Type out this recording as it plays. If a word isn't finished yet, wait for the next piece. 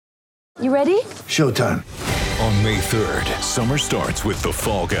You ready? Showtime. On May 3rd, summer starts with The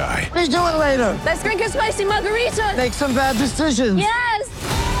Fall Guy. Let's do it later. Let's drink a spicy margarita. Make some bad decisions. Yes!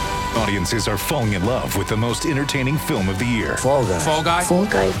 Audiences are falling in love with the most entertaining film of the year. Fall Guy. Fall Guy? Fall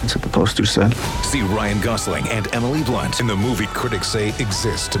Guy. That's what the poster said. See Ryan Gosling and Emily Blunt in the movie critics say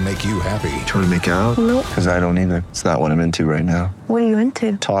exists to make you happy. Trying to make it out? Nope. Because I don't either. It's not what I'm into right now. What are you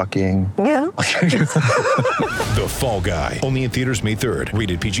into? Talking. Yeah. The Fall Guy. Only in theaters May 3rd.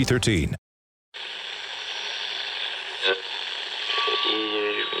 Rated PG-13.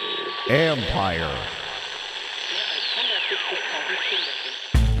 Empire.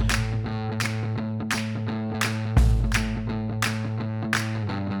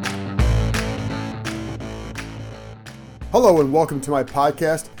 Hello and welcome to my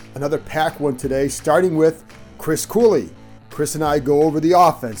podcast. Another packed one today, starting with Chris Cooley. Chris and I go over the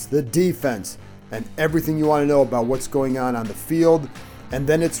offense, the defense, and everything you want to know about what's going on the field. And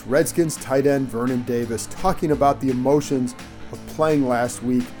then it's Redskins tight end Vernon Davis talking about the emotions of playing last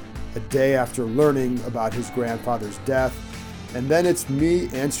week, a day after learning about his grandfather's death. And then it's me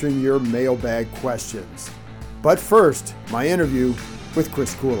answering your mailbag questions. But first, my interview with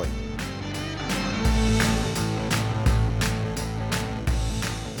Chris Cooley.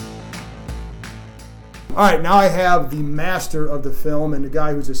 All right, now I have the master of the film and the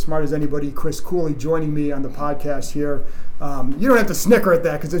guy who's as smart as anybody, Chris Cooley, joining me on the podcast here. You don't have to snicker at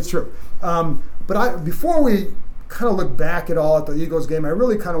that because it's true. Before we kind of look back at all at the Eagles game, I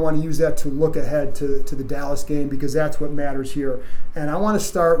really kind of want to use that to look ahead to the Dallas game because that's what matters here. And I want to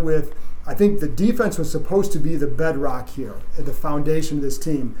start with, I think the defense was supposed to be the bedrock here, the foundation of this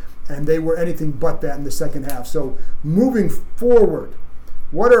team, and they were anything but that in the second half. So moving forward,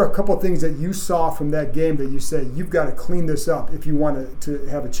 what are a couple of things that you saw from that game that you say you've got to clean this up if you want to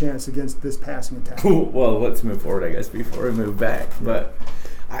have a chance against this passing attack? Well, let's move forward, I guess, before we move back. But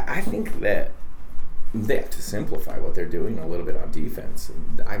I think that they have to simplify what they're doing a little bit on defense.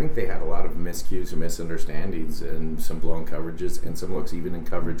 I think they had a lot of miscues and misunderstandings and some blown coverages and some looks even in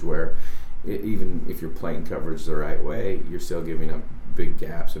coverage where even if you're playing coverage the right way, you're still giving up big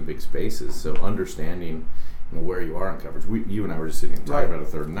gaps and big spaces. So understanding where you are in coverage. You and I were just sitting and talking about a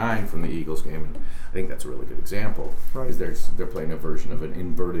 3rd and 9 from the Eagles game, and I think that's a really good example. Because they're playing a version of an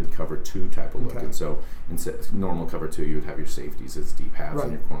inverted cover 2 type of look, and so instead of normal cover 2, you would have your safeties as deep halves,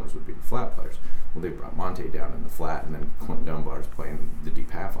 and your corners would be the flat players. Well, they brought Monte down in the flat, and then Quentin Dunbar's playing the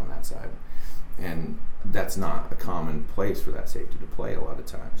deep half on that side, and that's not a common place for that safety to play a lot of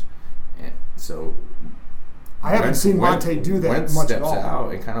times, and so. I haven't seen Monte do that much at all. Steps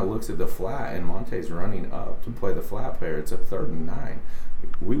out and kind of looks at the flat, and Monte's running up to play the flat player. It's a 3rd and 9.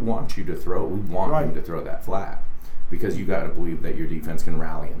 We want you to throw. We want you to throw that flat because you got to believe that your defense can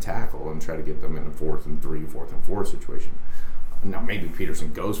rally and tackle and try to get them in a 4th and 3, 4th and 4 situation. Now, maybe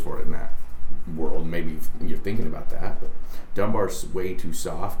Peterson goes for it in that world. Maybe you're thinking about that, but Dunbar's way too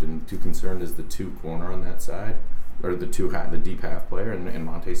soft and too concerned as the 2 corner on that side. Or the deep half player, and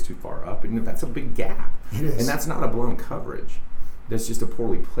Monte's too far up, and that's a big gap. It is. And that's not a blown coverage. That's just a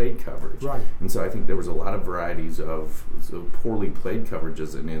poorly played coverage. Right. And so I think there was a lot of varieties of poorly played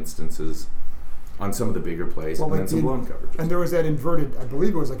coverages and instances on some of the bigger plays, and then some blown coverages. And there was that inverted, I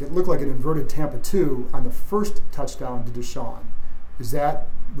believe it looked like an inverted Tampa 2 on the first touchdown to Deshaun. Was that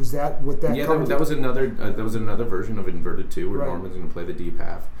what that? Yeah, that was another version of inverted 2 where Norman's going to play the deep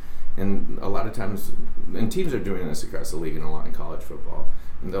half. And a lot of times, and teams are doing this across the league and a lot in college football,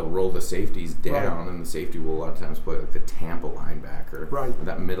 and they'll roll the safeties down, and the safety will a lot of times play like the Tampa linebacker, or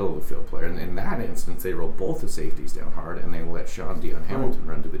that middle of the field player. And in that instance, they roll both the safeties down hard, and they let Sean Deion Hamilton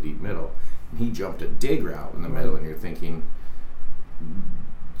run to the deep middle. And he jumped a dig route in the middle, and you're thinking,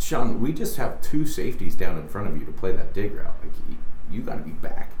 Sean, we just have 2 safeties down in front of you to play that dig route. Like, you got to be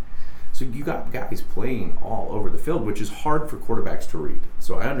back. So you got guys playing all over the field, which is hard for quarterbacks to read.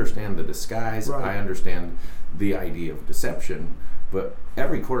 So I understand the disguise. I understand the idea of deception. But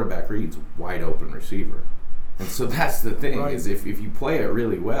every quarterback reads wide open receiver. And so that's the thing, is if you play it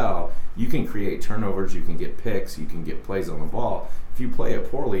really well, you can create turnovers, you can get picks, you can get plays on the ball. If you play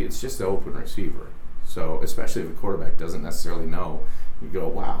it poorly, it's just an open receiver. So especially if a quarterback doesn't necessarily know, you go,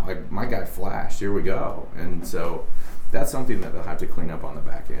 wow, my guy flashed, here we go. And so that's something that they'll have to clean up on the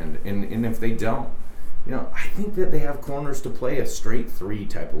back end. And if they don't, I think that they have corners to play a straight 3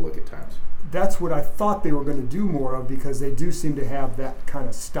 type of look at times. That's what I thought they were going to do more of because they do seem to have that kind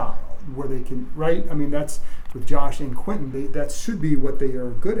of style where they can, right? I mean, that's with Josh and Quentin. That should be what they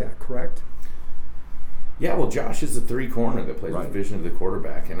are good at, correct? Yeah, well, Josh is the 3 corner that plays with vision of the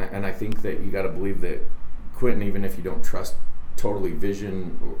quarterback. And I think that you got to believe that Quentin, even if you don't trust totally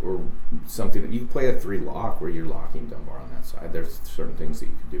vision or something. You play a 3 lock where you're locking Dunbar on that side. There's certain things that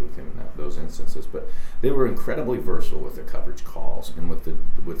you could do with him in those instances, but they were incredibly versatile with their coverage calls and with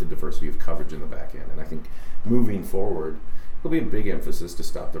the diversity of coverage in the back end. And I think moving forward, it'll be a big emphasis to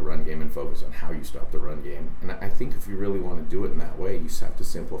stop the run game and focus on how you stop the run game. And I think if you really want to do it in that way, you just have to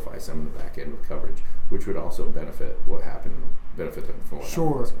simplify some of the back end with coverage, which would also benefit them from what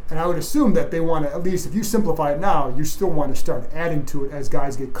Sure. happened. And I would assume that they want to, at least if you simplify it now, you still want to start adding to it as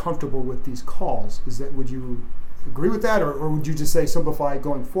guys get comfortable with these calls. Would you agree with that, or would you just say simplify it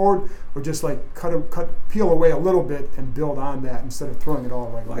going forward, or just like peel away a little bit and build on that instead of throwing it all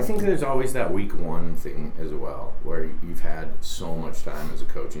right away? I think there's always that week one thing as well, where you've had so much time as a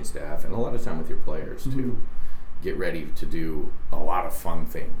coaching staff and a lot of time with your players to get ready to do a lot of fun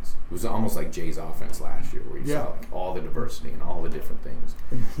things. It was almost like Jay's offense last year, where you saw like all the diversity and all the different things,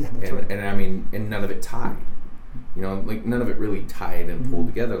 and I mean, and none of it tied. You know, like none of it really tied and pulled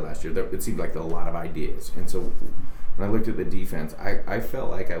together last year. It seemed like a lot of ideas. And so when I looked at the defense, I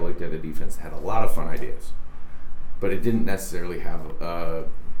felt like I looked at a defense that had a lot of fun ideas, but it didn't necessarily have a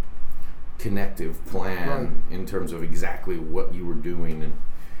connective plan in terms of exactly what you were doing.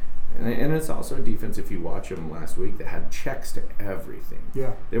 And it's also a defense, if you watch them last week, that had checks to everything.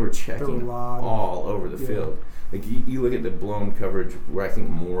 Yeah. They were checking all over the field. Like you look at the blown coverage where I think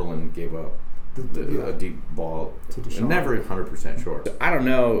Moreland gave up a deep ball, never 100% sure. I don't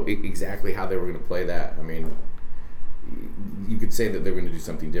know exactly how they were going to play that. I mean, you could say that they were going to do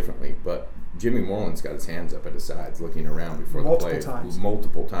something differently, but Jimmy Moreland's got his hands up at his sides, looking around before the play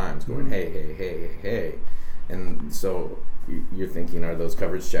multiple times, going, hey. And so you're thinking, are those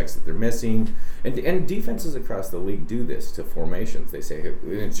coverage checks that they're missing? And defenses across the league do this to formations. They say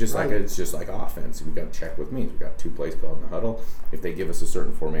it's just like offense. We've got to check with me. We've got 2 plays called in the huddle. If they give us a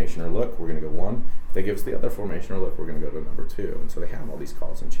certain formation or look, we're going to go 1. If they give us the other formation or look, we're going to go to number 2. And so they have all these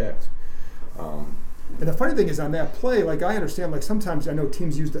calls and checks. And the funny thing is, on that play, like I understand, like sometimes I know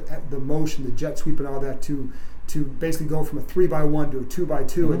teams use the motion, the jet sweep, and all that to basically go from a 3-by-1 to a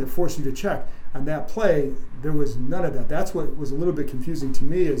 2-by-2, and then force you to check. On that play, there was none of that. That's what was a little bit confusing to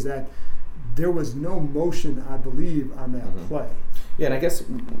me, is that there was no motion, I believe, on that play. Yeah, and I guess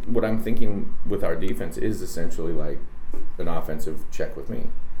what I'm thinking with our defense is essentially like an offensive check with me,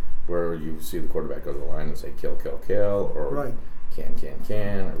 where you see the quarterback go to the line and say kill, or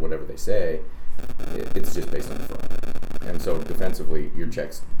can, or whatever they say. It's just based on the front. And so defensively, your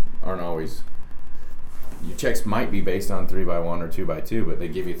checks aren't always... Your checks might be based on 3-by-1 or 2-by-2, but they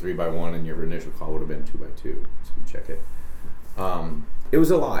give you 3-by-1 and your initial call would have been 2-by-2. So you check it. It was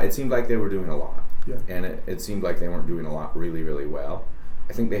a lot. It seemed like they were doing a lot. Yeah. And it seemed like they weren't doing a lot really, really well.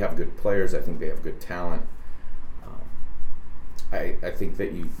 I think they have good players. I think they have good talent. I think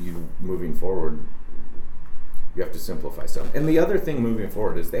that you moving forward, you have to simplify some. And the other thing moving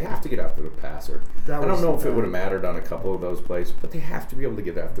forward is they have to get after the passer. I don't know if it would have mattered on a couple of those plays, but they have to be able to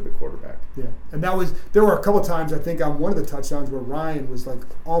get after the quarterback. Yeah, and there were a couple of times, I think, on one of the touchdowns where Ryan was like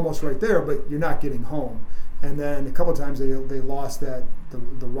almost right there, but you're not getting home. And then a couple of times they lost the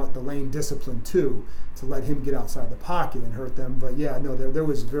lane discipline too, to let him get outside the pocket and hurt them. But yeah, no, there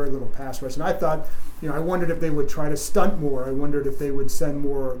was very little pass rush. And I thought, I wondered if they would try to stunt more. I wondered if they would send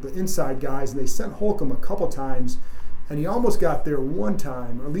more the inside guys. And they sent Holcomb a couple times, and he almost got there one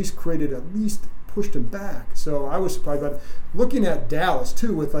time, or at least pushed him back. So I was surprised. But looking at Dallas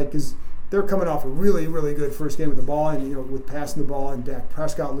too, with they're coming off a really, really good first game with the ball, and with passing the ball, and Dak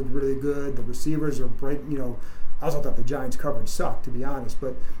Prescott looked really good. The receivers are breaking. I also thought the Giants' coverage sucked, to be honest.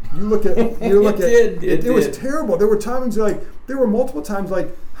 But you look at it was terrible. There were multiple times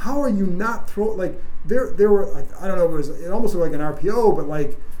how are you not throwing there were I don't know, it almost looked like an RPO, but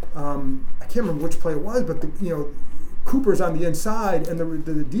I can't remember which play it was, but Cooper's on the inside, and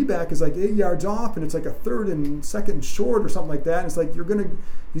the D-back is 8 yards off, and it's like a 3rd and 2nd and short or something like that. And it's like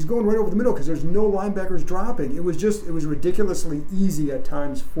he's going right over the middle because there's no linebackers dropping. It was ridiculously easy at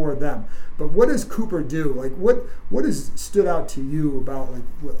times for them. But what does Cooper do? What has stood out to you about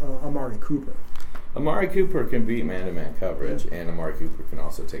Amari Cooper? Amari Cooper can beat man-to-man coverage, and Amari Cooper can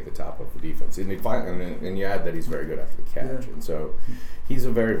also take the top of the defense. And you add that he's very good after the catch. And so he's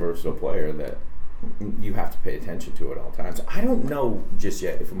a very versatile player that you have to pay attention to at all times. I don't know just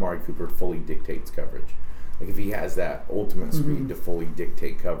yet if Amari Cooper fully dictates coverage, if he has that ultimate speed to fully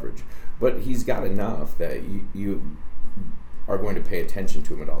dictate coverage. But he's got enough that you are going to pay attention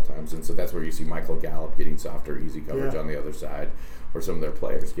to him at all times. And so that's where you see Michael Gallup getting softer, easy coverage on the other side, or some of their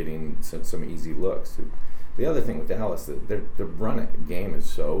players getting some easy looks. The other thing with Dallas, the run game is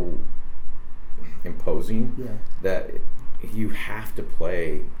so imposing that you have to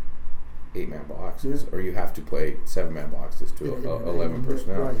play 8-man boxes, or you have to play 7-man boxes to 11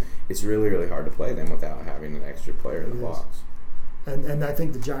 personnel. Right. It's really, really hard to play them without having an extra player in the box. And I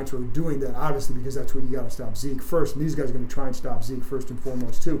think the Giants are doing that, obviously, because that's what you got to stop Zeke first. And these guys are going to try and stop Zeke first and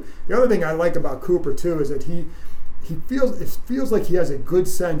foremost, too. The other thing I like about Cooper, too, is that it feels like he has a good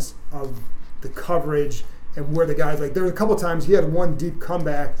sense of the coverage and where the guys, like there were a couple of times he had one deep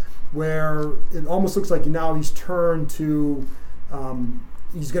comeback where it almost looks like now he's turned to,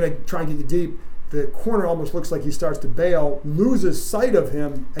 he's going to try and get you deep. The corner almost looks like he starts to bail, loses sight of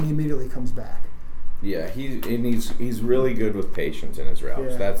him, and he immediately comes back. Yeah, he's really good with patience in his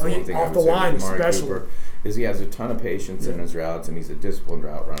routes. Yeah. That's the one thing I off would the say line, with Amari especially. Cooper is he has a ton of patience in his routes, and he's a disciplined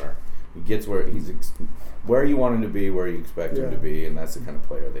route runner. He gets where where you want him to be, where you expect him to be, and that's the kind of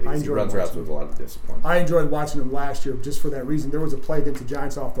player that he is. He runs routes with a lot of discipline. I enjoyed watching him last year just for that reason. There was a play against the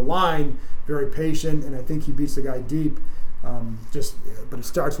Giants off the line, very patient, and I think he beats the guy deep. But it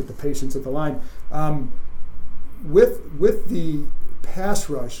starts with the patience at the line. With the pass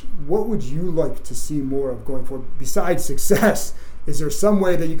rush, what would you like to see more of going forward besides success? Is there some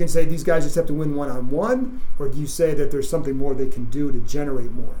way that you can say these guys just have to win one-on-one, or do you say that there's something more they can do to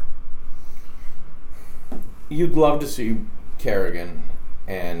generate more? You'd love to see Kerrigan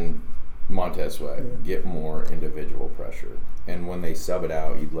and Montez Sweat get more individual pressure. And when they sub it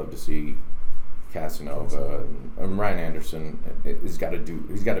out, you'd love to see Casanova and Ryan Anderson. He's got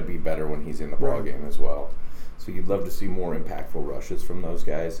to be better when he's in the ball game as well. So you'd love to see more impactful rushes from those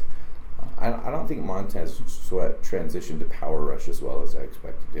guys. I don't think Montez Sweat transitioned to power rush as well as I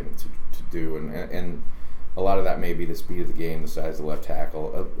expected him to do, and a lot of that may be the speed of the game, the size of the left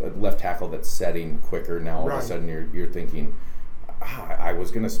tackle, a left tackle that's setting quicker. Now all of a sudden you're thinking, I was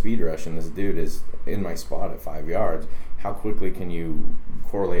going to speed rush, and this dude is in my spot at 5 yards. How quickly can you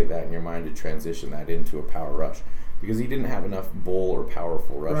correlate that in your mind to transition that into a power rush? Because he didn't have enough bull or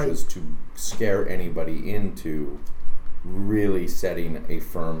powerful rushes to scare anybody into really setting a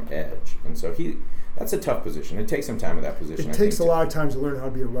firm edge. And so that's a tough position. It takes some time at that position. It takes a lot of time to learn how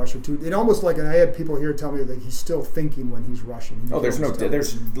to be a rusher too. It almost like, and I had people here tell me that he's still thinking when he's rushing. There's no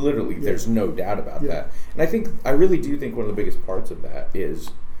doubt about that. And I really do think one of the biggest parts of that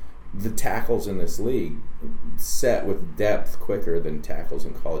is the tackles in this league set with depth quicker than tackles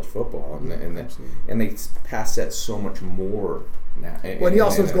in college football, and they pass set so much more now. Well, he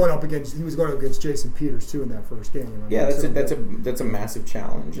also was going up against Jason Peters too in that first game. That's a massive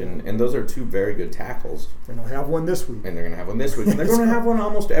challenge, and those are two very good tackles. And they'll have one this week. And they're going to have one this week. And they're going to have one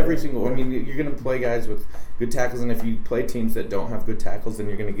almost every single. I mean, you're going to play guys with good tackles, and if you play teams that don't have good tackles, then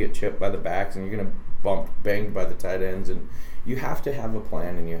you're going to get chipped by the backs, and you're going to banged by the tight ends, and you have to have a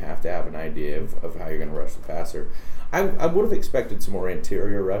plan, and you have to have an idea of how you're going to rush the passer. I would have expected some more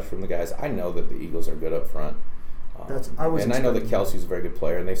interior rush from the guys. I know that the Eagles are good up front. I know that Kelsey's a very good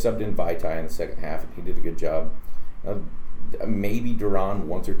player, and they subbed in Vaitai in the second half, and he did a good job. Maybe Duran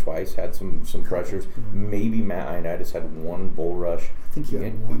once or twice had some pressures. Maybe Matt Ioannidis had one bull rush. I think he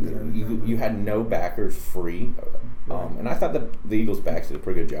had one. You had no backers free. And I thought that the Eagles' backs did a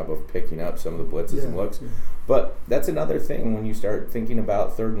pretty good job of picking up some of the blitzes and looks. Yeah. But that's another thing when you start thinking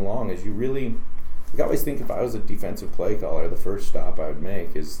about third and long is I always think if I was a defensive play caller, the first stop I would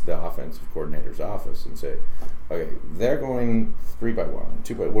make is the offensive coordinator's office and say, okay, they're going 3-by-1,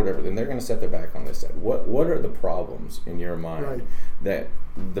 2-by, whatever, then they're going to set their back on this side. What are the problems in your mind that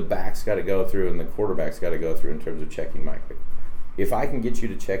the back's got to go through and the quarterback's got to go through in terms of checking Mike? If I can get you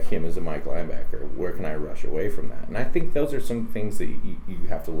to check him as a Mike linebacker, where can I rush away from that? And I think those are some things that you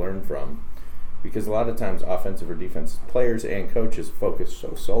have to learn from, because a lot of times offensive or defensive players and coaches focus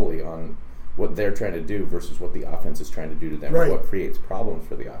so solely on what they're trying to do versus what the offense is trying to do to them, or what creates problems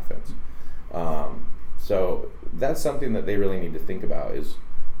for the offense. So that's something that they really need to think about is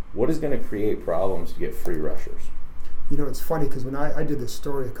what is going to create problems to get free rushers. You know, it's funny because when I did this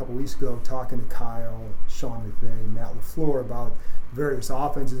story a couple weeks ago talking to Kyle, Sean McVay, Matt LaFleur about various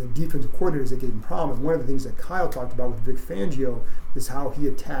offenses and defensive coordinators that gave him problems. One of the things that Kyle talked about with Vic Fangio is how he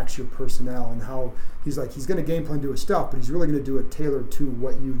attacks your personnel and how he's going to game plan do his stuff, but he's really going to do it tailored to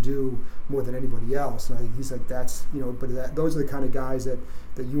what you do more than anybody else. And he's like, that's, but those are the kind of guys that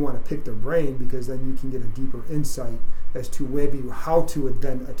you want to pick their brain, because then you can get a deeper insight as to maybe how to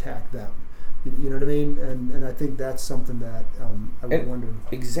then attack them. You know what I mean? And I think that's something that I would wonder.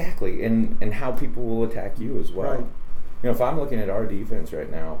 Exactly, and how people will attack you as well. Right. If I'm looking at our defense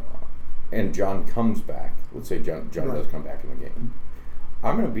right now, and John comes back, let's say John does come back in the game,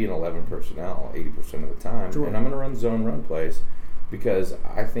 I'm going to be in 11 personnel 80% of the time, and I'm going to run zone run plays, because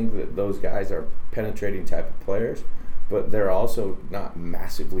I think that those guys are penetrating type of players, but they're also not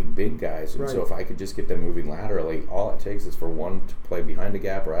massively big guys. And so Right. if I could just get them moving laterally, all it takes is for one to play behind a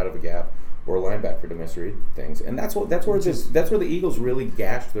gap or out of a gap, or a linebacker to misread things. And that's where the Eagles really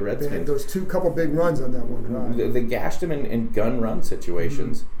gashed the They had Redskins. those couple big runs on that one drive. They gashed them in gun run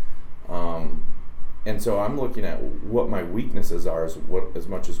situations. And so I'm looking at what my weaknesses are as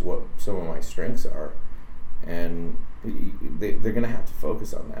much as what some of my strengths are. And they're going to have to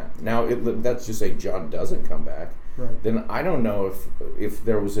focus on that. Now, let's just say John doesn't come back. Right. Then I don't know if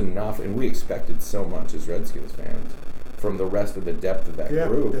there was enough, and we expected so much as Redskins fans from the rest of the depth of that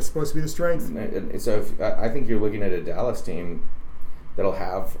group. That's supposed to be the strength. And so I think you're looking at a Dallas team that'll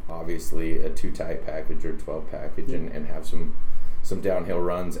have obviously a 2-tight package or 12 package and have some downhill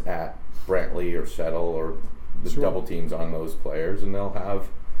runs at Brantley or Settle or the double teams on those players, and they'll have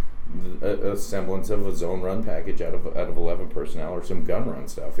a semblance of a zone run package out of 11 personnel or some gun run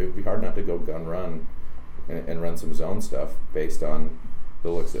stuff. It would be hard not to go gun run and run some zone stuff based on the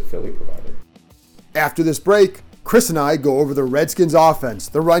looks that Philly provided. After this break, Chris and I go over the Redskins' offense,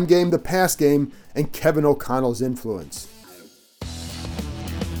 the run game, the pass game, and Kevin O'Connell's influence.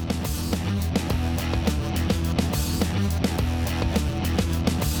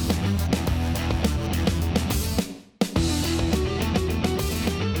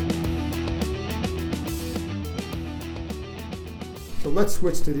 So let's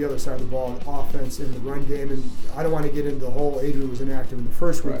switch to the other side of the ball, offense and the run game. And I don't want to get into the whole Adrian was inactive in the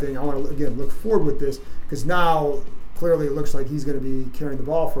first week thing. I want to, again, look forward with this because now clearly it looks like he's going to be carrying the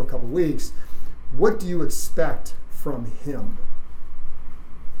ball for a couple weeks. What do you expect from him?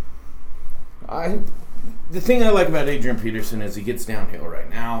 The thing I like about Adrian Peterson is he gets downhill right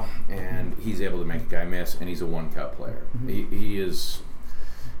now, and he's able to make a guy miss, and he's a one-cut player. He's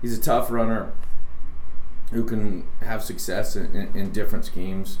a tough runner who can have success in different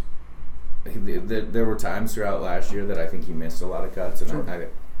schemes. There were times throughout last year that I think he missed a lot of cuts, and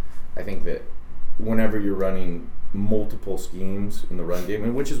I think that whenever you're running multiple schemes in the run game,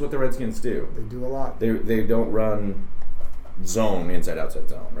 and which is what the Redskins do. They do a lot. They don't run zone, inside, outside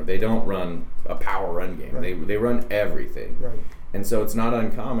zone, or they don't run a power run game. Right. They run everything. Right. And so it's not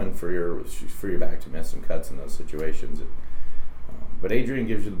uncommon for your back to miss some cuts in those situations. But Adrian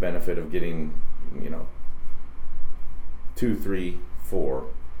gives you the benefit of getting, 2, 3, 4,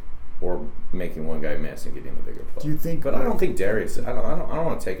 or making one guy miss and getting the bigger play. Do you think? But I don't think Darius. I don't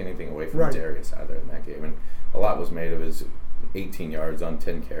want to take anything away from Darius either in that game. And a lot was made of his 18 yards on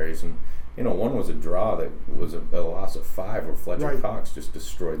 10 carries, and one was a draw that was a loss of 5, where Fletcher Cox just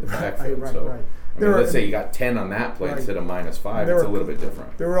destroyed the backfield. Let's say you got 10 on that play instead of -5. It's a little bit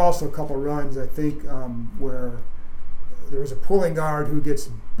different. There were also a couple runs, I think, where there was a pulling guard who gets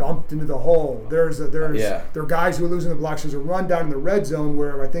bumped into the hole. There are guys who are losing the blocks. There's a run down in the red zone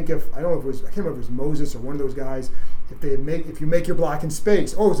where I can't remember if it was Moses or one of those guys. If you make your block in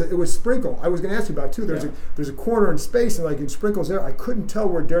space, it was Sprinkle. I was going to ask you about it too. There's a corner in space, and like in Sprinkle's there, I couldn't tell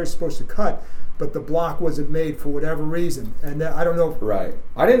where Darius is supposed to cut, but the block wasn't made for whatever reason, and I don't know. Right.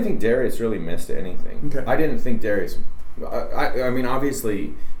 I didn't think Darius really missed anything. Okay. I didn't think Darius. I mean,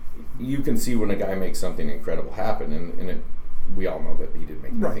 obviously, you can see when a guy makes something incredible happen, and we all know that he didn't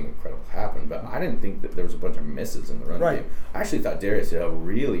make anything incredible happen, but I didn't think that there was a bunch of misses in the run game. I actually thought Darius did a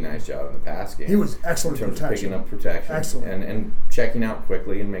really nice job in the pass game. He was excellent in terms of picking up protection. Excellent. And checking out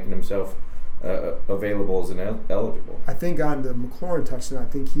quickly and making himself available as an eligible. I think on the McLaurin touchdown, I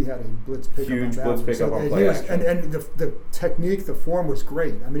think he had a blitz pickup. Huge blitz pickup on play action. And the technique, the form was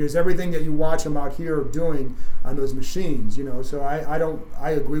great. I mean, it was everything that you watch him out here doing on those machines, So I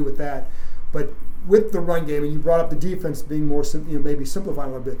agree with that. But with the run game, and you brought up the defense being more, maybe simplifying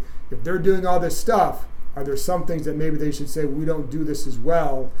a little bit. If they're doing all this stuff, are there some things that maybe they should say, we don't do this as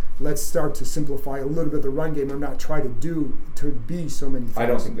well? Let's start to simplify a little bit of the run game and not try to be so many things. I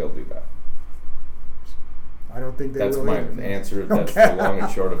don't think they'll do that. I don't think they That's will. That's my answer. That's the long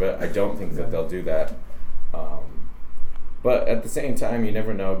and short of it. I don't think that they'll do that. But at the same time, you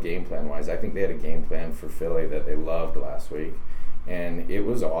never know game plan wise. I think they had a game plan for Philly that they loved last week, and it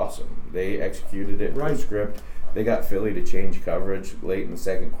was awesome. They executed it per script. They got Philly to change coverage late in the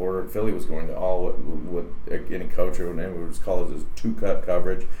second quarter. Philly was going to all what any coach or whatever would just call it as 2-cut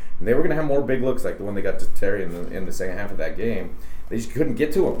coverage. And they were going to have more big looks like the one they got to Terry in the second half of that game. They just couldn't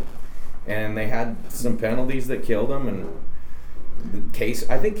get to him. And they had some penalties that killed them. And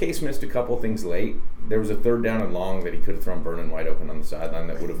I think Case missed a couple things late. There was a 3rd down and long that he could have thrown Vernon wide open on the sideline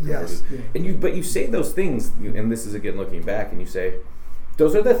that would have converted. Yes, yeah. But you say those things, and this is again looking back, and you say,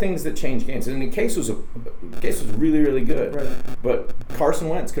 those are the things that change games. And the case was really, really good. Right. But Carson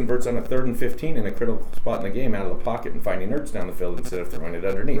Wentz converts on a 3rd and 15 in a critical spot in the game out of the pocket and finding Ertz down the field instead of throwing it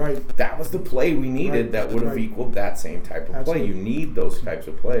underneath. Right. That was the play we needed that would have equaled that same type of play. You need those types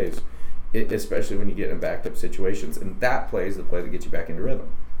of plays, especially when you get in backed up situations. And that play is the play that gets you back into rhythm.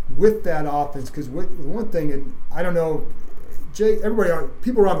 With that offense, because one thing, and I don't know, Jay,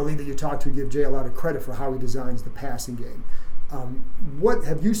 people around the league that you talk to give Jay a lot of credit for how he designs the passing game. What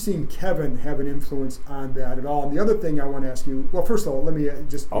have you seen Kevin have an influence on that at all? And the other thing I want to ask you, well, first of all, let me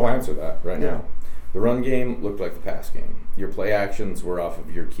just... I'll answer that right now. The run game looked like the pass game. Your play actions were off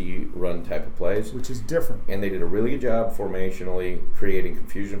of your key run type of plays. Which is different. And they did a really good job formationally creating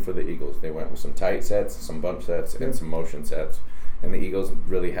confusion for the Eagles. They went with some tight sets, some bump sets, and some motion sets. And the Eagles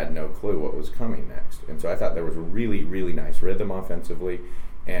really had no clue what was coming next. And so I thought there was a really, really nice rhythm offensively.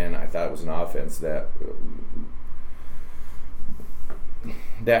 And I thought it was an offense that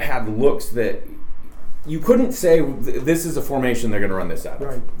had looks that you couldn't say this is a formation they're going to run this out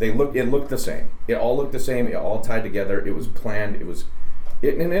of. Right. It looked the same. It all looked the same. It all tied together. It was planned. And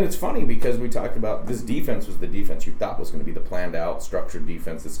it's funny because we talked about this defense was the defense you thought was going to be the planned out, structured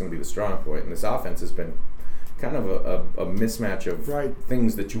defense that's going to be the strong point. And this offense has been kind of a mismatch of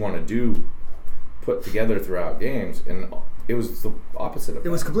things that you want to do put together throughout games. And it was the opposite of that.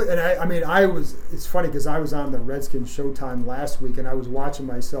 It was complete, and it's funny because I was on the Redskins Showtime last week, and I was watching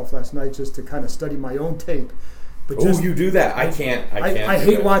myself last night just to kind of study my own tape. But you do that? I can't. I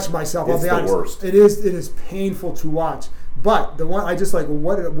hate watching myself. I'll be honest. It's the worst. It is painful to watch. But the one I just like,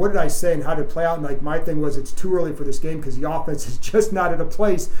 what did I say and how did it play out? And like my thing was, it's too early for this game because the offense is just not at a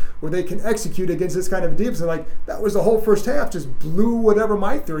place where they can execute against this kind of a defense. And like that was the whole first half, just blew whatever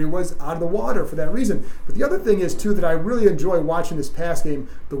my theory was out of the water for that reason. But the other thing is too that I really enjoy watching this pass game,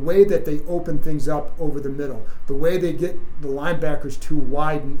 the way that they open things up over the middle, the way they get the linebackers too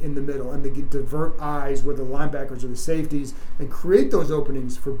wide in the middle, and they get divert eyes where the linebackers are the safeties and create those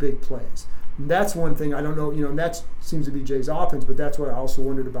openings for big plays. And that's one thing I don't know, and that seems to be Jay's offense, but that's what I also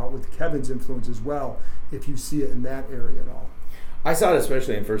wondered about with Kevin's influence as well, if you see it in that area at all. I saw it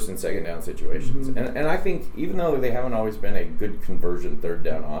especially in 1st and 2nd down situations. Mm-hmm. And I think even though they haven't always been a good conversion 3rd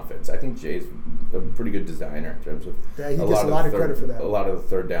down offense, I think Jay's a pretty good designer in terms of he gets a lot of credit for that. A lot of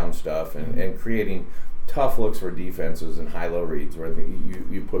the 3rd down stuff and creating tough looks for defenses and high-low reads where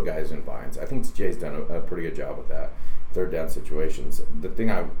you put guys in binds. I think Jay's done a pretty good job with that. 3rd down situations. The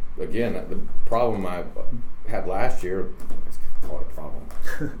problem I had last year, let's call it a problem.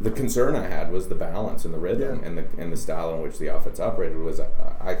 The concern I had was the balance and the rhythm and the style in which the offense operated was,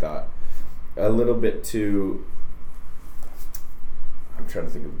 I thought, a little bit too. I'm trying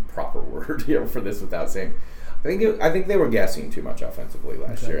to think of the proper word here for this without saying. I think they were guessing too much offensively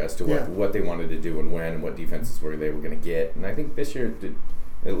last year as to what they wanted to do and when and what defenses were they were going to get. And I think this year,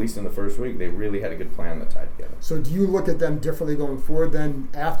 at least in the first week, they really had a good plan that tied together. So do you look at them differently going forward than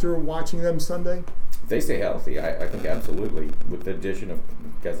after watching them Sunday? If they stay healthy, I think absolutely. With the addition of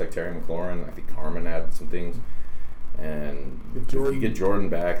guys like Terry McLaurin, I think Harmon added some things. And if you get Jordan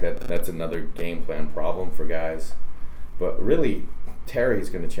back, that's another game plan problem for guys. But really,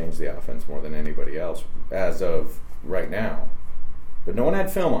 Terry's going to change the offense more than anybody else as of right now. But no one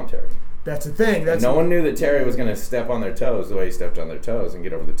had film on Terry. That's the thing. No one knew that Terry was going to step on their toes the way he stepped on their toes and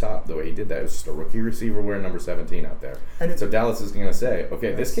get over the top the way he did that. It was just a rookie receiver wearing number 17 out there. So Dallas is going to say,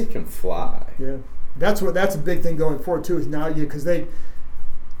 okay, this kid can fly. Yeah, that's a big thing going forward too. Is now because they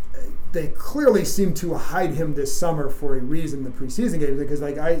clearly seem to hide him this summer for a reason. The preseason games because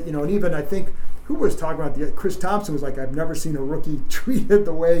and even I think who was talking about Chris Thompson was like, I've never seen a rookie treated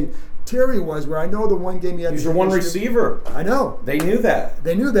the way Terry was, where I know the one game he had. He's your one receiver. I know. They knew that.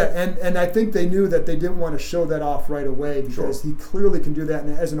 And I think they knew that they didn't want to show that off right away because he clearly can do that.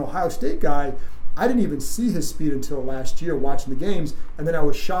 And as an Ohio State guy, I didn't even see his speed until last year watching the games, and then I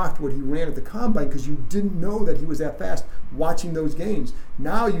was shocked when he ran at the combine because you didn't know that he was that fast watching those games.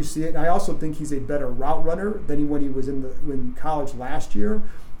 Now you see it, and I also think he's a better route runner than when he was in college last year,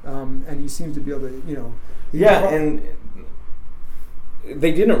 and he seems to be able to, and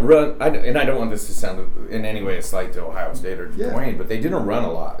they didn't run, and I don't want this to sound in any way a slight to Ohio State or Dwayne, but they didn't run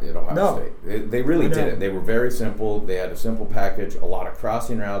a lot at Ohio State. They really didn't. They were very simple. They had a simple package, a lot of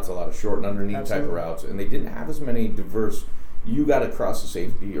crossing routes, a lot of short and underneath type of routes, and they didn't have as many diverse, you got to cross the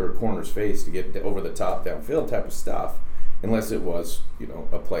safety or corner's face to get over the top downfield type of stuff, unless it was,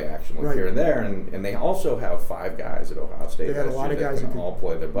 a play action here and there. And they also have 5 guys at Ohio State. They had a lot of guys that can all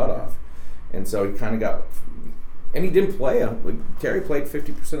play their butt off. And so he kind of got... And he didn't play. Terry played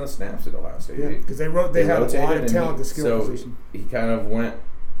 50% of snaps at Ohio State. Yeah, because they had a lot of talent at the skill so position. He kind of went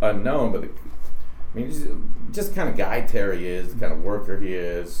unknown, but I mean, just kind of guy Terry is, the kind of worker he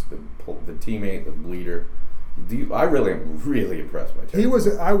is, the teammate, the leader. I really am really impressed by Terry. He was.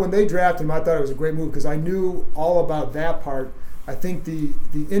 When they drafted him, I thought it was a great move because I knew all about that part. I think the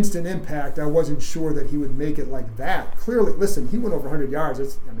instant impact, I wasn't sure that he would make it like that. Clearly, listen, he went over 100 yards.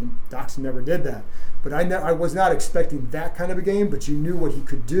 Doxson never did that. But I was not expecting that kind of a game, but you knew what he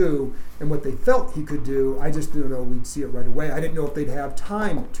could do and what they felt he could do. I just didn't know we'd see it right away. I didn't know if they'd have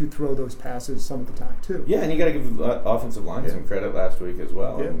time to throw those passes some of the time, too. Yeah, and you got to give offensive line some credit last week as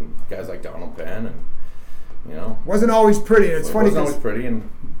well. Yeah. And guys like Donald Penn and, Wasn't always pretty. And it's funny wasn't always pretty.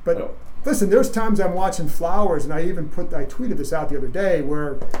 But listen, there's times I'm watching Flowers, and I tweeted this out the other day,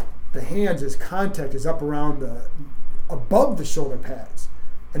 where the hands, contact is up around above the shoulder pads.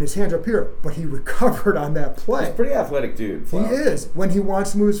 And his hands are up here, but he recovered on that play. He's a pretty athletic dude. Flowers. He is, when he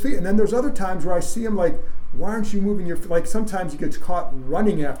wants to move his feet. And then there's other times where I see him like, why aren't you moving your feet? Like sometimes he gets caught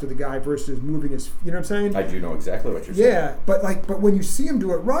running after the guy versus moving his, you know what I'm saying? I do know exactly what you're saying. Yeah, but when you see him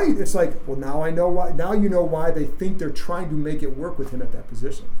do it right, it's like, well, now I know why. Now you know why they think they're trying to make it work with him at that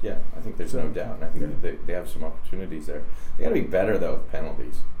position. Yeah, I think there's no doubt. And I think they have some opportunities there. They got to be better, though, with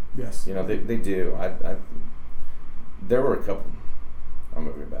penalties. Yes. They do. There were a couple. I'm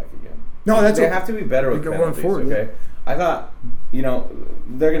moving back again. No, they have to be better with penalties. Okay, I thought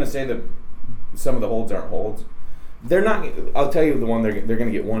they're going to say that some of the holds aren't holds. They're not. I'll tell you the one they're going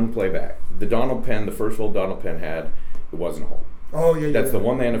to get one play back. The Donald Penn, the first hold Donald Penn had, it wasn't a hold. Oh yeah, that's the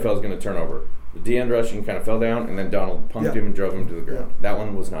one the NFL is going to turn over. The D-end rushing kind of fell down, and then Donald punked him and drove him to the ground. That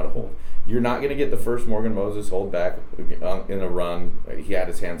one was not a hold. You're not going to get the first Morgan Moses hold back in a run. He had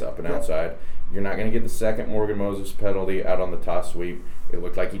his hands up and outside. You're not going to get the second Morgan Moses penalty out on the toss sweep. It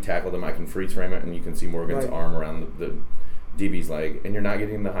looked like he tackled him. I can freeze frame it, and you can see Morgan's arm around the DB's leg. And you're not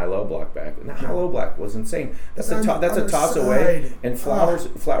getting the high-low block back. And the high-low block was insane. That's a toss away. And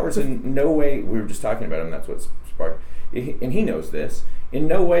Flowers in no way, we were just talking about him, that's what sparked. And he knows this. In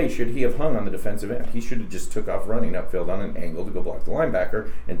no way should he have hung on the defensive end. He should have just took off running upfield on an angle to go block the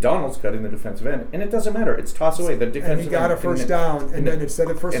linebacker, and Donald's cutting the defensive end. And it doesn't matter. It's toss away. The defensive and he got a first down, and then instead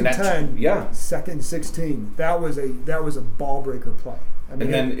of first and 10, second and 16. That was a ball breaker play. And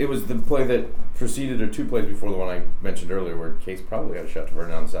then it was the play that preceded, or two plays before the one I mentioned earlier, where Case probably got a shot to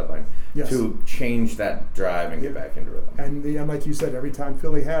Vernon on the sideline to change that drive and get back into rhythm. And like you said, every time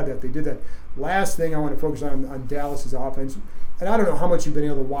Philly had that, they did that. Last thing I want to focus on Dallas's offense. And I don't know how much you've been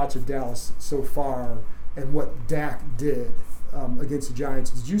able to watch of Dallas so far and what Dak did against the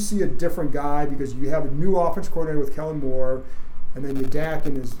Giants. Did you see a different guy? Because you have a new offense coordinator with Kellen Moore, and then you Dak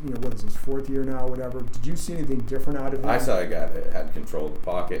in his, his fourth year now, whatever. Did you see anything different out of him? I saw a guy that had control of the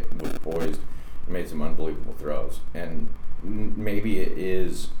pocket, was poised, made some unbelievable throws. And maybe it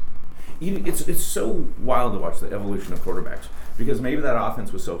is... It's so wild to watch the evolution of quarterbacks, because maybe that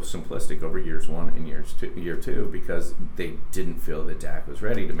offense was so simplistic over years one and year two because they didn't feel that Dak was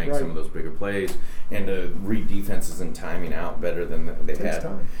ready to make some of those bigger plays and to read defenses and timing out better than they had.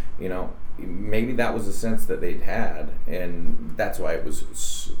 Time. Maybe that was the sense that they'd had, and that's why it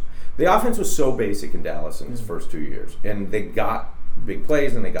was. The offense was so basic in Dallas in its first 2 years, and they got big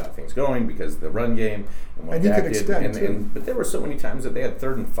plays and they got things going because of the run game and what Dak did. But there were so many times that they had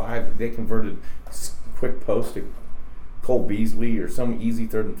 3rd and 5 that they converted quick post to Cole Beasley or some easy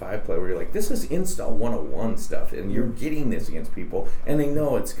 3rd and 5 play where you're like, this is install 101 stuff, and you're getting this against people and they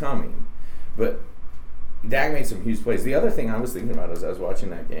know it's coming. But Dak made some huge plays. The other thing I was thinking about as I was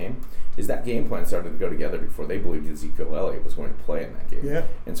watching that game is that game plan started to go together before they believed Ezekiel Elliott was going to play in that game. Yeah.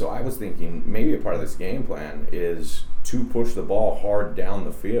 And so I was thinking maybe a part of this game plan is to push the ball hard down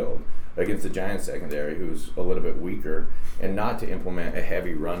the field against the Giants secondary, who's a little bit weaker, and not to implement a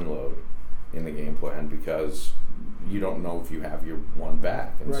heavy run load in the game plan because you don't know if you have your one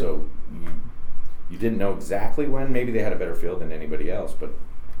back. And so you didn't know exactly when. Maybe they had a better field than anybody else, but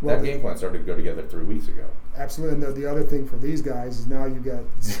that game plan started to go together 3 weeks ago. Absolutely. And the other thing for these guys is now you got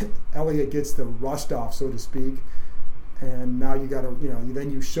Elliott gets the rust off, so to speak, and now you got to,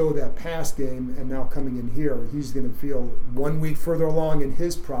 then you show that pass game, and now coming in here, he's going to feel 1 week further along in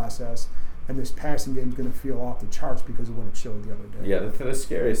his process, and this passing game is going to feel off the charts because of what it showed the other day. Yeah, the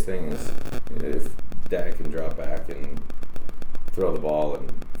scariest thing is if Dak can drop back and throw the ball in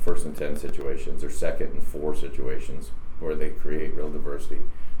 1st and 10 situations or 2nd and 4 situations where they create real diversity.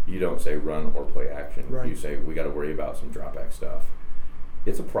 You don't say run or play action. Right. You say we got to worry about some drop back stuff.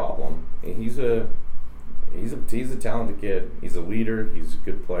 It's a problem. He's a talented kid. He's a leader. He's a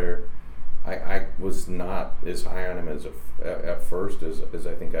good player. I was not as high on him as at first as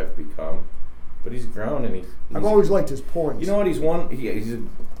I think I've become, but he's grown and he's I've always liked his poise. You know what?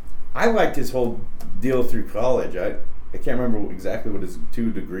 I liked his whole deal through college. I can't remember exactly what his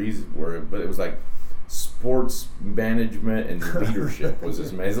 2 degrees were, but it was like sports management and leadership was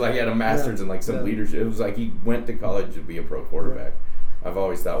his. It's like he had a master's in like some leadership. It was like he went to college to be a pro quarterback. I've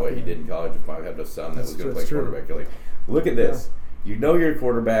always thought what he did in college. If I had a son that was going to play quarterback, you're like, look at this. You know you're a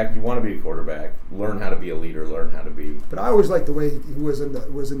quarterback. You want to be a quarterback. Learn how to be a leader. Learn how to be. But I always liked the way he was in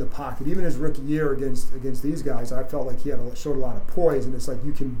the pocket. Even his rookie year against these guys, I felt like he showed a lot of poise, and it's like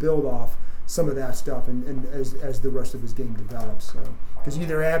you can build off some of that stuff, and as the rest of his game develops, because you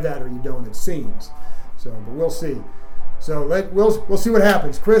either have that or you don't. It seems. So, but we'll see. So we'll see what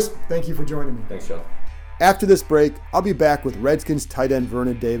happens. Chris, thank you for joining me. Thanks, Sean. After this break, I'll be back with Redskins tight end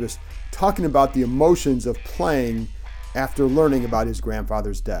Vernon Davis talking about the emotions of playing after learning about his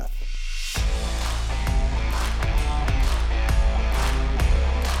grandfather's death.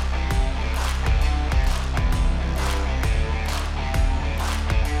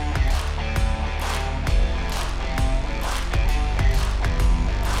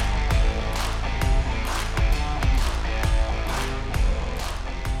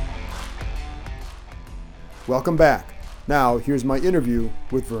 Welcome back. Now, here's my interview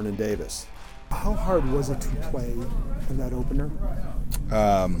with Vernon Davis. How hard was it to play in that opener?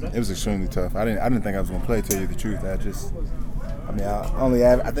 It was extremely tough. I didn't think I was going to play, to tell you the truth. I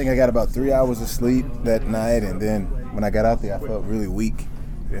think I got about 3 hours of sleep that night, and then when I got out there, I felt really weak.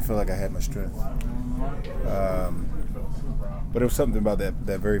 I didn't feel like I had my strength. But it was something about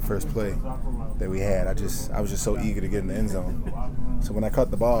that very first play that we had. I was just so eager to get in the end zone. So when I caught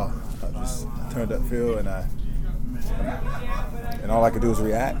the ball, I just turned upfield, and all I could do was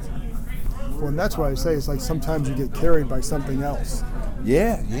react. Well, and that's why I say it's like sometimes you get carried by something else.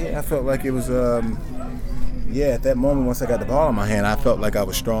 Yeah, I felt like it was, at that moment, once I got the ball in my hand, I felt like I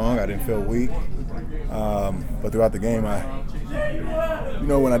was strong. I didn't feel weak. But throughout the game,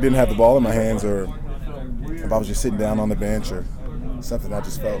 when I didn't have the ball in my hands, or if I was just sitting down on the bench or something, I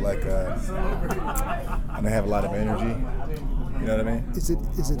just felt like I didn't have a lot of energy. You know what I mean? Is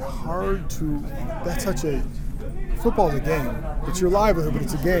it hard to, that's such a, football's a game. It's your livelihood, but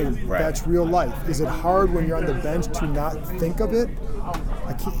it's a game. Right. That's real life. Is it hard when you're on the bench to not think of it?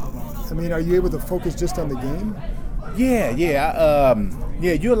 Are you able to focus just on the game? Yeah.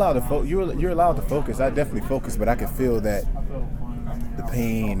 You're allowed to you're allowed to focus. I definitely focus, but I could feel that the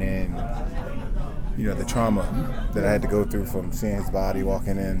pain and the trauma that I had to go through from seeing his body,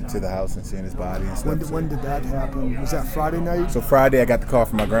 walking into the house and seeing his body and stuff. When did that happen? Was that Friday night? So Friday, I got the call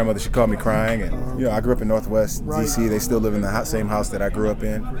from my grandmother. She called me crying, and I grew up in Northwest DC. They still live in the same house that I grew up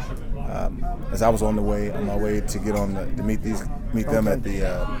in. As I was on my way to get on to meet them at the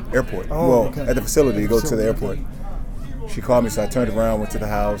airport. At the facility to go to the airport. She called me, so I turned around, went to the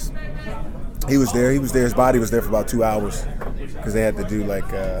house. He was there. His body was there for about 2 hours because they had to do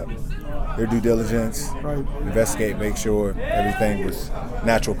their due diligence, investigate, make sure everything was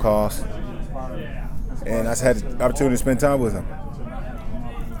natural cause. And I just had the opportunity to spend time with him.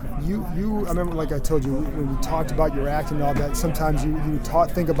 I remember, like I told you, when we talked about your acting and all that, sometimes you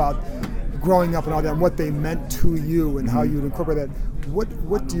think about growing up and all that and what they meant to you and how you'd incorporate that.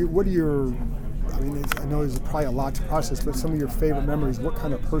 I know there's probably a lot to process, but some of your favorite memories, what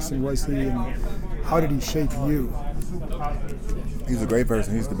kind of person was he and how did he shape you? He's a great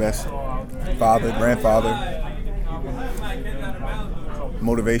person. He's the best father, grandfather,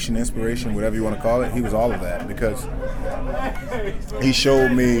 motivation, inspiration, whatever you want to call it. He was all of that because he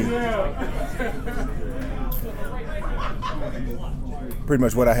showed me pretty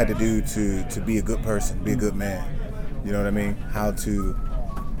much what I had to do to be a good person, be a good man. You know what I mean? How to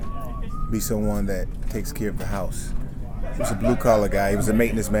be someone that takes care of the house. He was a blue-collar guy. He was a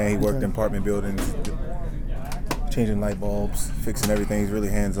maintenance man. He worked in apartment buildings, changing light bulbs, fixing everything. He's really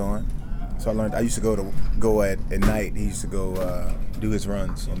hands-on. So I used to go at night. He used to go do his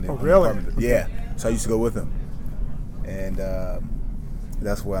runs on the apartment. Yeah. So I used to go with him. And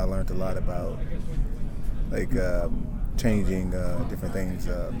that's where I learned a lot about changing different things,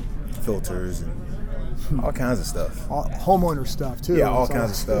 filters and all kinds of stuff. Homeowner stuff too. Yeah, all kinds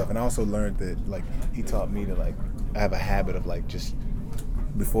of stuff. And I also learned that he taught me to I have a habit of just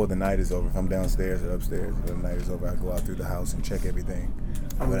before the night is over, if I'm downstairs or upstairs, if the night is over, I go out through the house and check everything.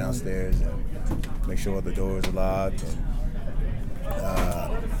 I go downstairs and make sure the doors are locked. And,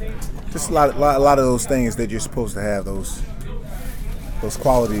 just a lot of those things that you're supposed to have, those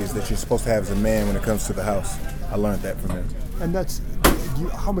qualities that you're supposed to have as a man when it comes to the house. I learned that from him. And that's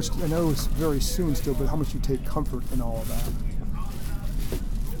how much, I know it's very soon still, but how much you take comfort in all of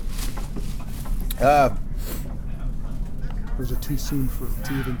that? Or is it too soon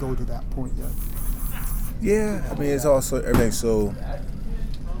to even go to that point yet? Yeah, I mean, it's also, everything's so,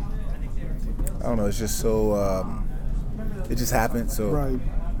 I don't know, it's just so, it just happened, so I'm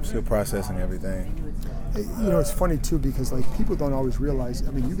still processing everything. It's funny too because like people don't always realize.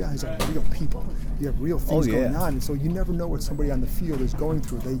 I mean, you guys are real people. You have real things going on, and so you never know what somebody on the field is going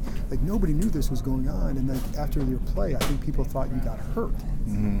through. Nobody knew this was going on, and like after your play, I think people thought you got hurt.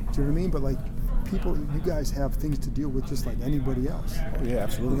 Mm-hmm. Do you know what I mean? But like you guys have things to deal with just like anybody else. Oh, yeah,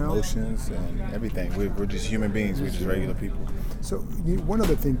 absolutely. Emotions and everything. We're just human beings. We're just regular people. So one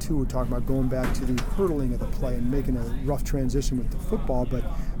other thing too, we're talking about going back to the hurdling of the play and making a rough transition with the football, but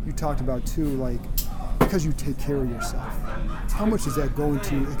you talked about too, like, because you take care of yourself. How much is that going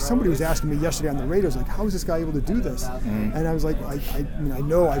to, like somebody was asking me yesterday on the radio, like, how is this guy able to do this? Mm-hmm. And I was like, I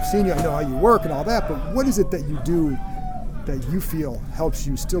know, I've seen you, I know how you work and all that, but what is it that you do that you feel helps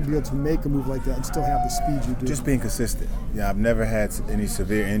you still be able to make a move like that and still have the speed you do? Just being consistent. Yeah, I've never had any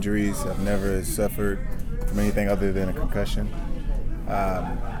severe injuries. I've never suffered from anything other than a concussion.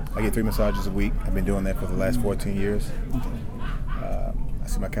 I get 3 massages a week. I've been doing that for the last 14 years. I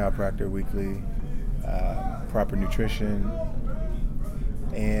see my chiropractor weekly, proper nutrition,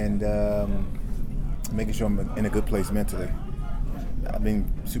 and making sure I'm in a good place mentally. I've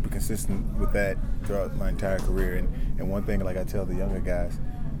been super consistent with that throughout my entire career. And one thing, like I tell the younger guys,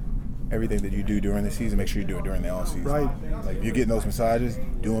 everything that you do during the season, make sure you do it during the off season. Right. Like if you're getting those massages,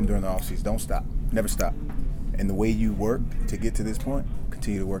 do them during the off season. Don't stop. Never stop. And the way you work to get to this point,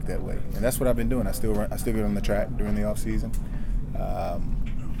 continue to work that way. And that's what I've been doing. I still get on the track during the off season.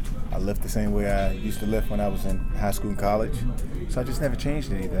 I lift the same way I used to lift when I was in high school and college. So I just never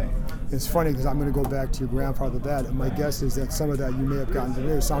changed anything. It's funny because I'm going to go back to your grandfather, that, and my guess is that some of that you may have gotten to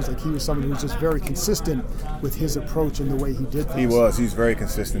there. It sounds like he was someone who was just very consistent with his approach and the way he did things. He was. He's very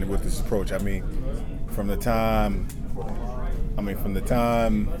consistent with his approach. I mean, from the time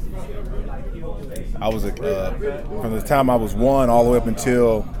I was 1 all the way up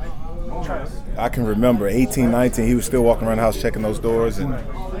until I can remember 18, 19, he was still walking around the house checking those doors and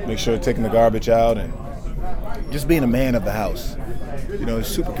make sure taking the garbage out and just being a man of the house. He's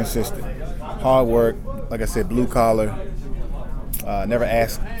super consistent. Hard work, like I said, blue collar. Never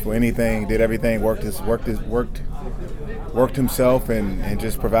asked for anything, did everything, worked himself and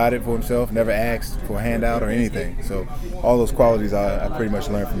just provided for himself. Never asked for a handout or anything. So all those qualities I pretty much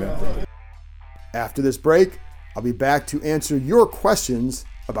learned from him. After this break, I'll be back to answer your questions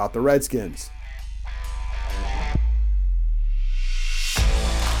about the Redskins.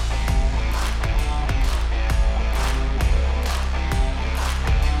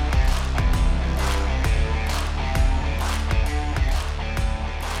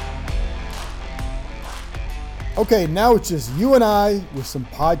 Okay, now it's just you and I with some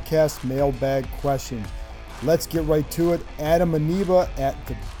podcast mailbag questions. Let's get right to it. Adam Aniba at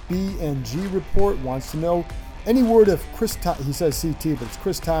the BNG Report wants to know any word if he says CT, but it's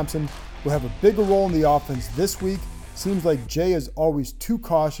Chris Thompson, will have a bigger role in the offense this week. Seems like Jay is always too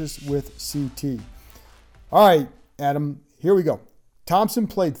cautious with CT. All right, Adam, here we go. Thompson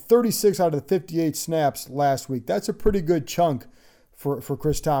played 36 out of the 58 snaps last week. That's a pretty good chunk for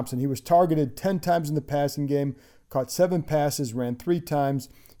Chris Thompson. He was targeted 10 times in the passing game, caught 7 passes, ran 3 times,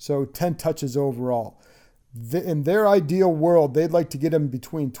 so 10 touches overall. In their ideal world, they'd like to get him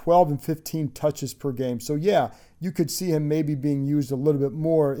between 12 and 15 touches per game. So yeah, you could see him maybe being used a little bit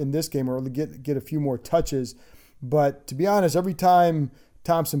more in this game or get a few more touches. But to be honest, every time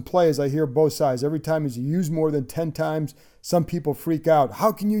Thompson plays, I hear both sides. Every time he's used more than 10 times, some people freak out.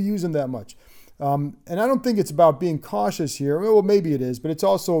 How can you use him that much? And I don't think it's about being cautious here. Well, maybe it is, but it's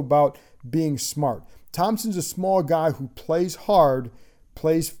also about being smart. Thompson's a small guy who plays hard,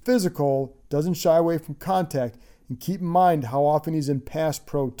 plays physical, doesn't shy away from contact, and keep in mind how often he's in pass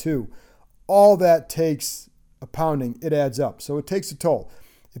pro too. All that takes a pounding. It adds up. So it takes a toll.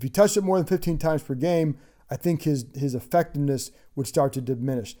 If he touched it more than 15 times per game, I think his effectiveness would start to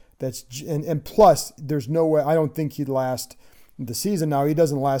diminish. And plus, there's no way, I don't think he'd last the season. Now, he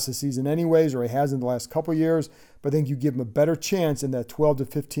doesn't last the season anyways, or he hasn't the last couple years, but I think you give him a better chance in that 12 to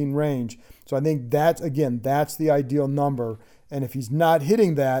 15 range. So I think that's the ideal number. And if he's not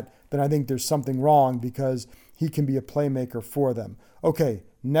hitting that, then I think there's something wrong because he can be a playmaker for them. Okay,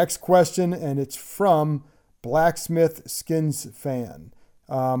 next question, and it's from Blacksmith Skins fan.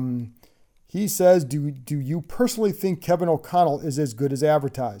 He says, do you personally think Kevin O'Connell is as good as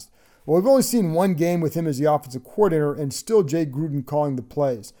advertised? Well, we've only seen one game with him as the offensive coordinator and still Jay Gruden calling the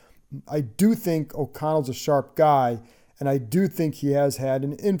plays. I do think O'Connell's a sharp guy, and I do think he has had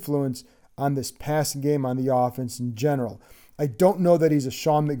an influence on this passing game on the offense in general. I don't know that he's a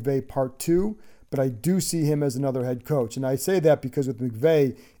Sean McVay part 2, but I do see him as another head coach. And I say that because with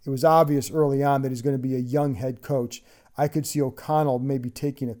McVay, it was obvious early on that he's going to be a young head coach. I could see O'Connell maybe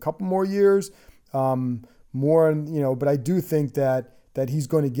taking a couple more years, but I do think that he's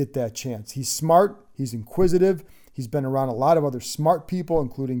going to get that chance. He's smart, He's inquisitive. He's been around a lot of other smart people,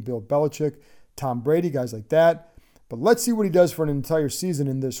 including Bill Belichick, Tom Brady, guys like that. But let's see what he does for an entire season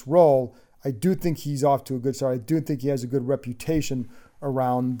in this role. I do think he's off to a good start. I do think he has a good reputation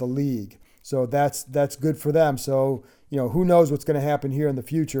around the league. So that's good for them. So, who knows what's going to happen here in the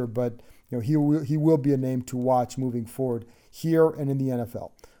future, but he will be a name to watch moving forward here and in the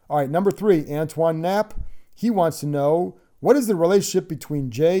NFL. All right, number 3, Antoine Knapp. He wants to know, what is the relationship between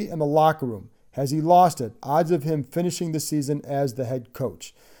Jay and the locker room? Has he lost it? Odds of him finishing the season as the head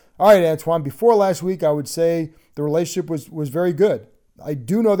coach. All right, Antoine, before last week, I would say the relationship was very good. I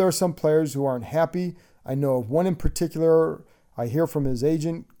do know there are some players who aren't happy. I know of one in particular. I hear from his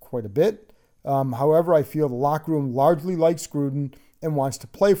agent quite a bit. However, I feel the locker room largely likes Gruden and wants to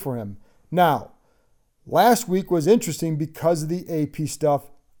play for him. Now, last week was interesting because of the AP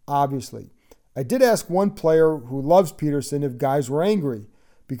stuff, obviously. I did ask one player who loves Peterson if guys were angry,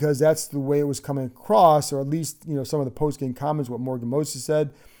 because that's the way it was coming across, or at least some of the post-game comments, what Morgan Moses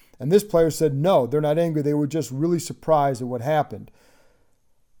said. And this player said, no, they're not angry. They were just really surprised at what happened.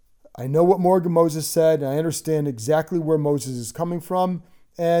 I know what Morgan Moses said, and I understand exactly where Moses is coming from.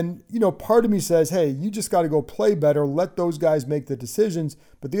 And, part of me says, hey, you just got to go play better. Let those guys make the decisions.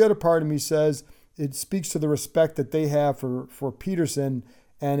 But the other part of me says it speaks to the respect that they have for Peterson.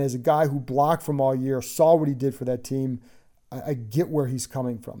 And as a guy who blocked from all year, saw what he did for that team, I get where he's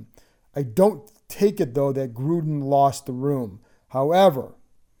coming from. I don't take it, though, that Gruden lost the room. However,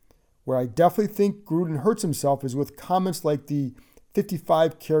 where I definitely think Gruden hurts himself is with comments like the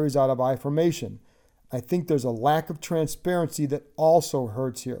 55 carries out of I formation. I think there's a lack of transparency that also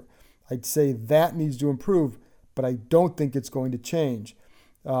hurts here. I'd say that needs to improve, but I don't think it's going to change.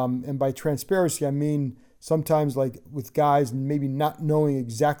 And by transparency, I mean sometimes like with guys maybe not knowing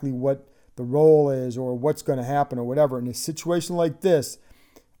exactly what the role is or what's going to happen or whatever. In a situation like this,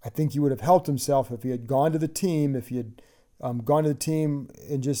 I think he would have helped himself if he had gone to the team, if he had gone to the team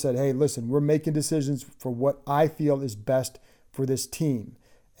and just said, hey, listen, we're making decisions for what I feel is best for this team.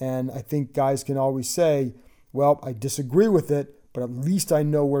 And I think guys can always say, well, I disagree with it, but at least I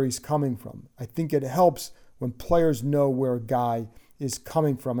know where he's coming from. I think it helps when players know where a guy is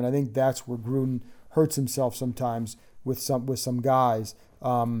coming from. And I think that's where Gruden hurts himself sometimes with some guys.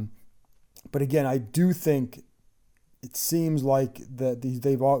 But again, I do think it seems like that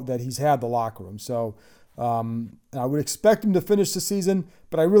he's had the locker room. So I would expect him to finish the season,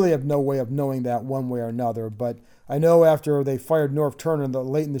 but I really have no way of knowing that one way or another. But I know after they fired Norv Turner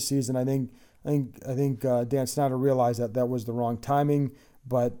late in the season, I think Dan Snyder realized that was the wrong timing.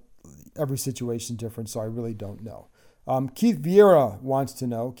 But every situation is different, so I really don't know. Keith Vieira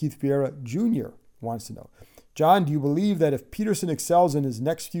Jr. wants to know, John, do you believe that if Peterson excels in his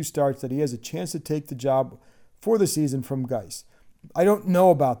next few starts, that he has a chance to take the job for the season from Geis? I don't know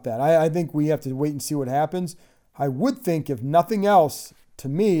about that. I think we have to wait and see what happens. I would think, if nothing else, to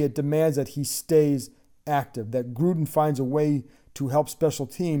me, it demands that he stays active, that Gruden finds a way to help special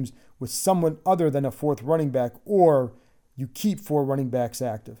teams with someone other than a fourth running back, or you keep 4 running backs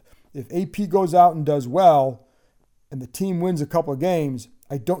active. If AP goes out and does well and the team wins a couple of games,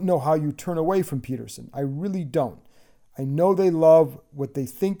 I don't know how you turn away from Peterson. I really don't. I know they love what they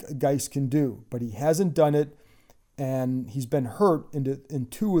think Geis can do, but he hasn't done it, and he's been hurt in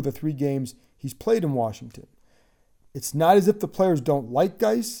 2 of the 3 games he's played in Washington. It's not as if the players don't like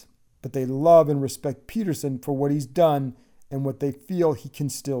Geis, but they love and respect Peterson for what he's done and what they feel he can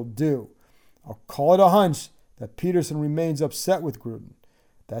still do. I'll call it a hunch that Peterson remains upset with Gruden.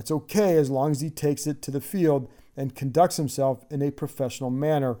 That's okay as long as he takes it to the field and conducts himself in a professional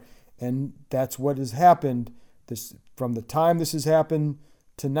manner. And that's what has happened. From the time this has happened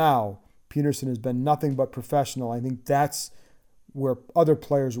to now, Peterson has been nothing but professional. I think that's where other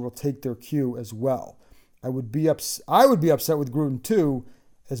players will take their cue as well. I would be upset with Gruden too,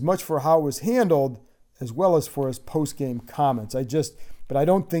 as much for how it was handled as well as for his post-game comments. But I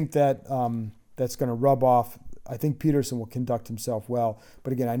don't think that that's going to rub off. I think Peterson will conduct himself well.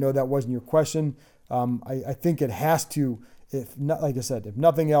 But again, I know that wasn't your question. I think it has to, if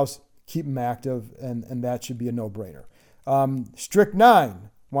nothing else, keep him active, and that should be a no-brainer. Strick9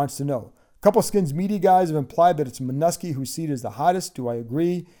 wants to know, a couple Skins media guys have implied that it's Manusky whose seat is the hottest. Do I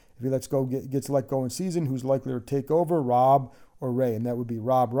agree? If he gets let go in season, who's likely to take over, Rob or Ray? And that would be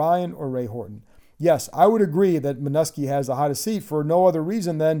Rob Ryan or Ray Horton. Yes, I would agree that Manusky has the hottest seat for no other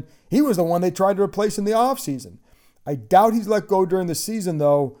reason than he was the one they tried to replace in the offseason. I doubt he's let go during the season,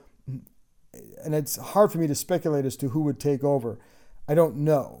 though, and it's hard for me to speculate as to who would take over. I don't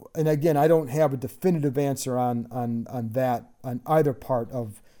know. And again, I don't have a definitive answer on either part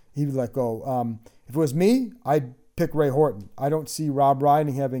of he would let go. If it was me, I'd pick Ray Horton. I don't see Rob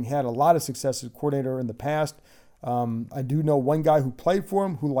Riding having had a lot of success as a coordinator in the past. I do know one guy who played for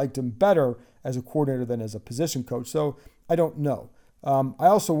him who liked him better as a coordinator than as a position coach, so I don't know. I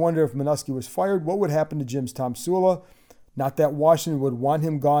also wonder if Manusky was fired, what would happen to Jim's Tom Sula? Not that Washington would want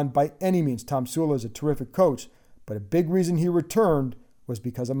him gone by any means. Tom Sula is a terrific coach, but a big reason he returned was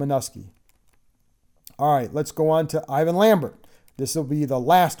because of Manusky. All right, let's go on to Ivan Lambert. This will be the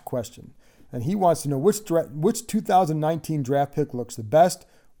last question. And he wants to know which 2019 draft pick looks the best,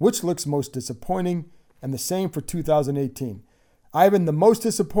 which looks most disappointing, and the same for 2018. Ivan, the most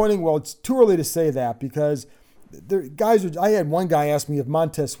disappointing, well, it's too early to say that because I had one guy ask me if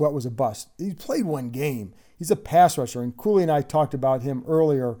Montez Sweat was a bust. He played one game. He's a pass rusher, and Cooley and I talked about him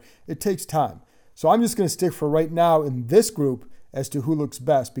earlier. It takes time. So I'm just going to stick for right now in this group as to who looks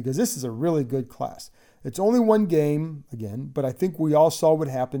best because this is a really good class. It's only one game, again, but I think we all saw what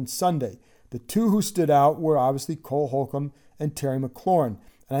happened Sunday. The two who stood out were obviously Cole Holcomb and Terry McLaurin.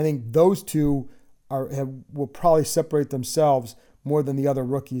 And I think those two will probably separate themselves more than the other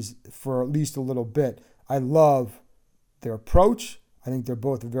rookies for at least a little bit. I love their approach. I think they're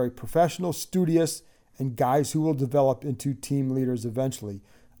both very professional, studious, and guys who will develop into team leaders eventually.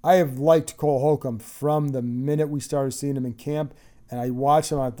 I have liked Cole Holcomb from the minute we started seeing him in camp, and I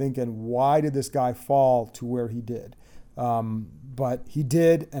watched him, I'm thinking, why did this guy fall to where he did? But he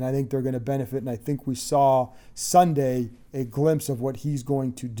did, and I think they're going to benefit, and I think we saw Sunday a glimpse of what he's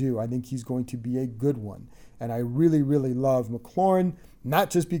going to do. I think he's going to be a good one, and I really, really love McLaurin, not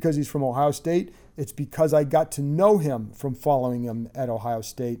just because he's from Ohio State. It's because I got to know him from following him at Ohio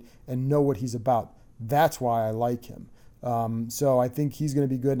State and know what he's about. That's why I like him. So I think he's going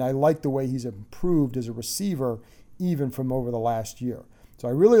to be good, and I like the way he's improved as a receiver even from over the last year. So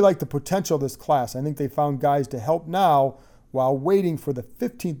I really like the potential of this class. I think they found guys to help now while waiting for the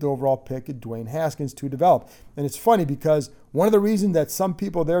 15th overall pick at Dwayne Haskins to develop. And it's funny because one of the reasons that some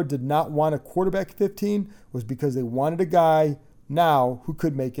people there did not want a quarterback at 15 was because they wanted a guy now who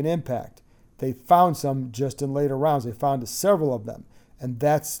could make an impact. They found some just in later rounds. They found several of them. And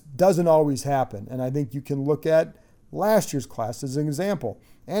that doesn't always happen. And I think you can look at last year's class as an example.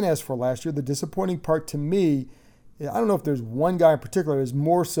 And as for last year, the disappointing part to me, I don't know if there's one guy in particular, is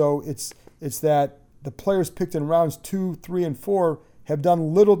more so it's that the players picked in rounds 2, 3, and 4 have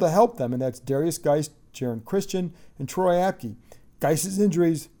done little to help them, and that's Darius Geist, Jaron Christian, and Troy Apke. Geist's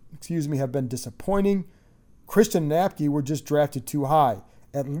injuries, have been disappointing. Christian and Apke were just drafted too high.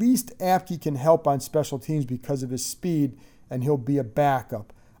 At least Apke can help on special teams because of his speed, and he'll be a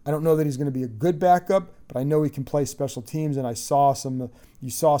backup. I don't know that he's going to be a good backup, but I know he can play special teams, and you saw some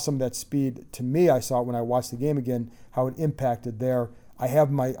of that speed. To me, I saw it when I watched the game again, how it impacted there. I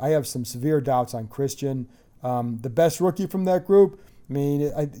have some severe doubts on Christian. The best rookie from that group,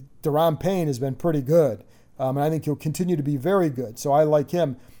 Daron Payne has been pretty good, and I think he'll continue to be very good. So I like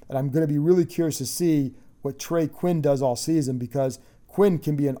him, and I'm going to be really curious to see what Trey Quinn does all season because Quinn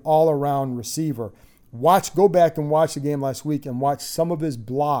can be an all-around receiver. Go back and watch the game last week and watch some of his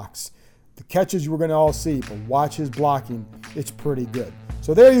blocks. The catches you were going to all see, but watch his blocking. It's pretty good.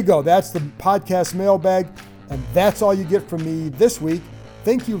 So there you go. That's the podcast mailbag, and that's all you get from me this week.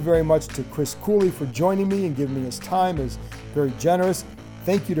 Thank you very much to Chris Cooley for joining me and giving me his time. It was very generous.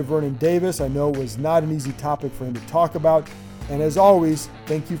 Thank you to Vernon Davis. I know it was not an easy topic for him to talk about. And as always,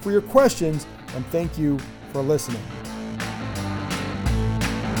 thank you for your questions, and thank you for listening.